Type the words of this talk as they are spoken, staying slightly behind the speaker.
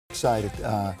Excited.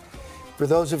 For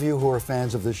those of you who are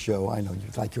fans of this show, I know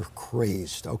you're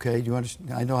crazed, okay? Do you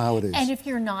understand? I know how it is. And if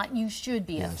you're not, you should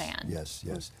be a fan. Yes,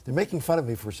 yes. They're making fun of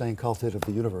me for saying cult hit of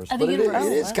the universe, Of the but universe.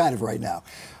 it is kind of right now.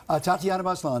 Tatiana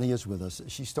Maslany is with us.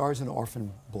 She stars in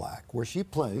Orphan Black, where she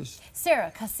plays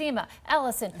Sarah, Cosima,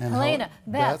 Allison, and Helena,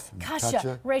 Beth,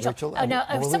 Katja, Rachel.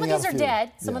 Now, some of these are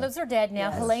dead. Some of those are dead now.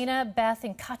 Yes. Helena, Beth,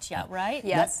 and Katja, right?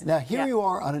 Yes. Now here you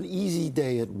are on an easy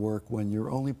day at work when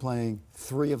you're only playing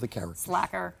 3 of the characters.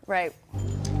 Slacker. Right.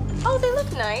 Oh, they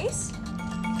look nice.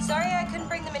 Sorry I couldn't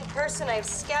bring them in person. I have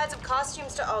scads of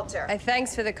costumes to alter.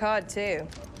 Thanks for the card, too.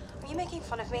 Are you making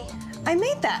fun of me? I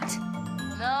made that.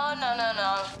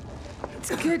 No.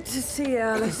 It's good to see you,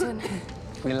 Allison.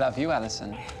 We love you,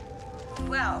 Allison.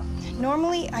 Well,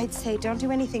 normally I'd say don't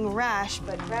do anything rash,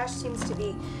 but rash seems to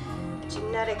be a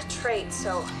genetic trait,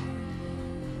 so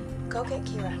go get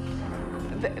Kira.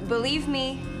 Believe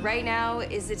me, right now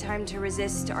is the time to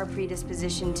resist our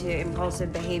predisposition to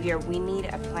impulsive behavior. We need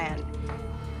a plan.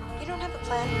 You don't have a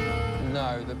plan?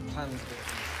 No, the plan's...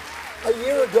 A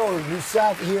year ago, you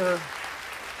sat here.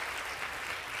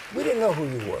 We didn't know who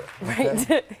you were. Okay?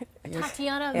 Right.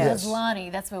 Tatiana Yes.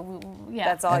 Maslany. That's what we, yeah.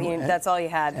 That's all you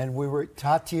had. And we were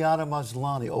Tatiana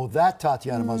Maslany. Oh, that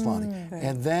Tatiana Maslany. Right.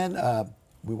 And then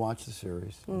we watched the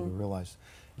series and we realized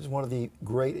this is one of the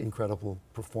great, incredible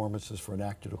performances for an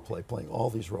actor to playing all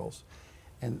these roles.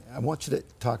 And I want you to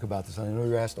talk about this. I know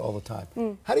you're asked all the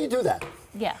time. How do you do that?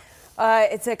 Yeah.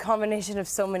 It's a combination of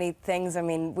so many things. I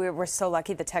mean, we're so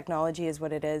lucky the technology is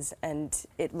what it is, and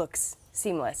it looks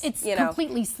seamless. It's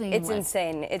completely seamless. It's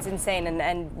insane. It's insane,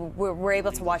 and we're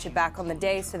able to watch it back on the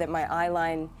day so that my eye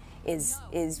line is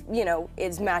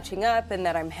matching up, and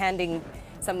that I'm handing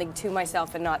something to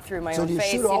myself and not through my So own do you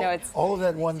face. shoot all of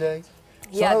that one day?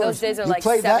 Yeah, those days are like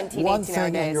 17, 18 hour days. You play that one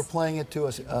thing and you're playing it to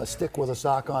a stick with a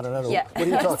sock on it. I don't know. Yeah. What are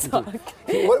you talking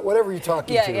to? Whatever you're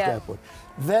talking to at that point.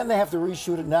 Then they have to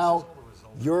reshoot it. Now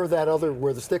you're that other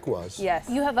where the stick was. Yes.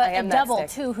 You have a double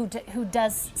too who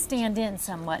does stand in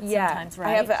somewhat sometimes,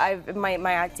 right? I have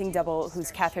my acting double,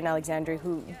 who's Catherine Alexandri,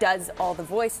 who does all the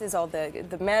voices, all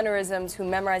the mannerisms, who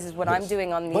memorizes what I'm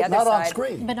doing on the other side. But not on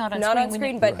screen. But not on not screen. on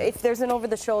screen. But if there's an over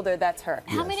the shoulder, that's her.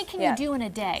 How many can you do in a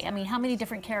day? I mean, how many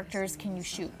different characters can you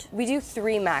shoot? We do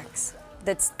 3 max.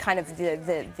 That's kind of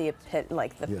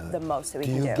the most that we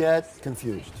can do. Do you get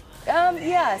confused?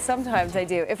 Yeah, sometimes I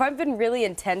do. If I've been really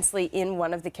intensely in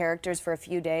one of the characters for a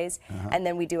few days, and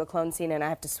then we do a clone scene and I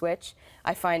have to switch,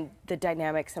 I find the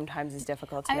dynamic sometimes is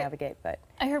difficult to navigate. But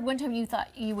I heard one time you thought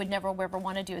you would never ever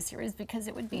want to do a series because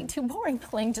it would be too boring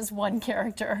playing just one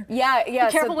character. Yeah.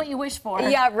 Be careful what you wish for.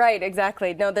 Yeah, right,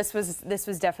 exactly. No, this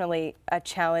was definitely a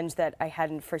challenge that I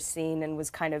hadn't foreseen and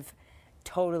was kind of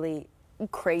totally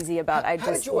crazy about.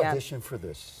 How did you audition for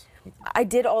this? I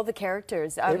did all the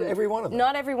characters. Every one of them?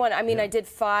 Not every one. I mean, I did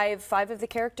five of the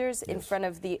characters in front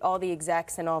of all the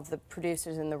execs and all of the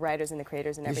producers and the writers and the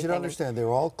creators and everything. You should understand,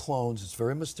 they're all clones. It's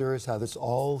very mysterious how this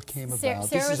all came about. Sarah's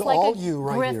this is like all a you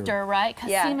right here. grifter, right?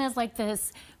 Yeah. Cosima's like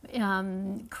this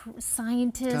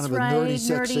scientist, kind of a right? nerdy,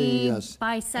 sexy,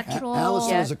 bisexual.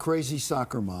 Allison is a crazy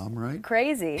soccer mom, right?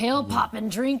 Crazy. Pill popping,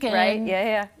 drinking. Right,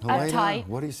 yeah. Helena, Uptight.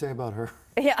 what do you say about her?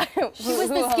 Yeah. She was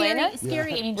the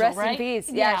scary angel, Rest right? in peace.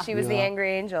 Yeah, she was the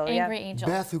angry angel. Angry angel.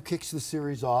 Beth, who kicks the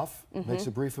series off, makes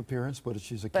a brief appearance, but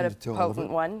she's a key to all of it. But a potent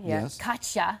one, yes.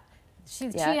 Katja.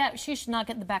 She should not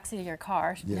get in the backseat of your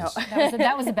car. Yes. No,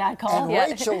 that was a bad call.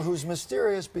 And Rachel, who's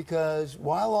mysterious because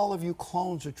while all of you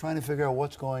clones are trying to figure out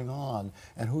what's going on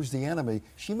and who's the enemy,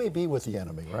 she may be with the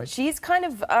enemy, right? She's kind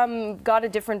of got a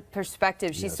different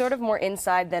perspective. She's sort of more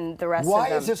inside than the rest of them.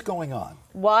 Why is this going on?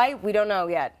 Why? We don't know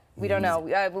yet. We don't know.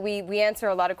 We answer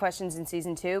a lot of questions in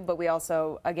season 2, but we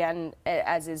also, again,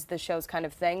 as is the show's kind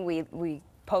of thing, we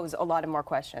pose a lot of more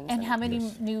questions. And how many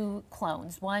new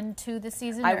clones? 1, 2 this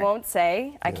season? I won't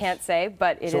say. I can't say,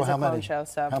 but it is a clone show.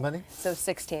 So how many? So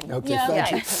 16. Okay,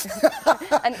 thank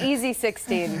you. An easy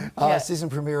 16. Season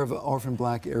premiere of Orphan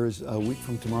Black airs a week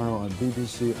from tomorrow on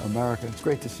BBC America. It's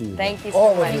great to see you. Thank you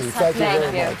All so much. of you. Thank you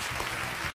very much.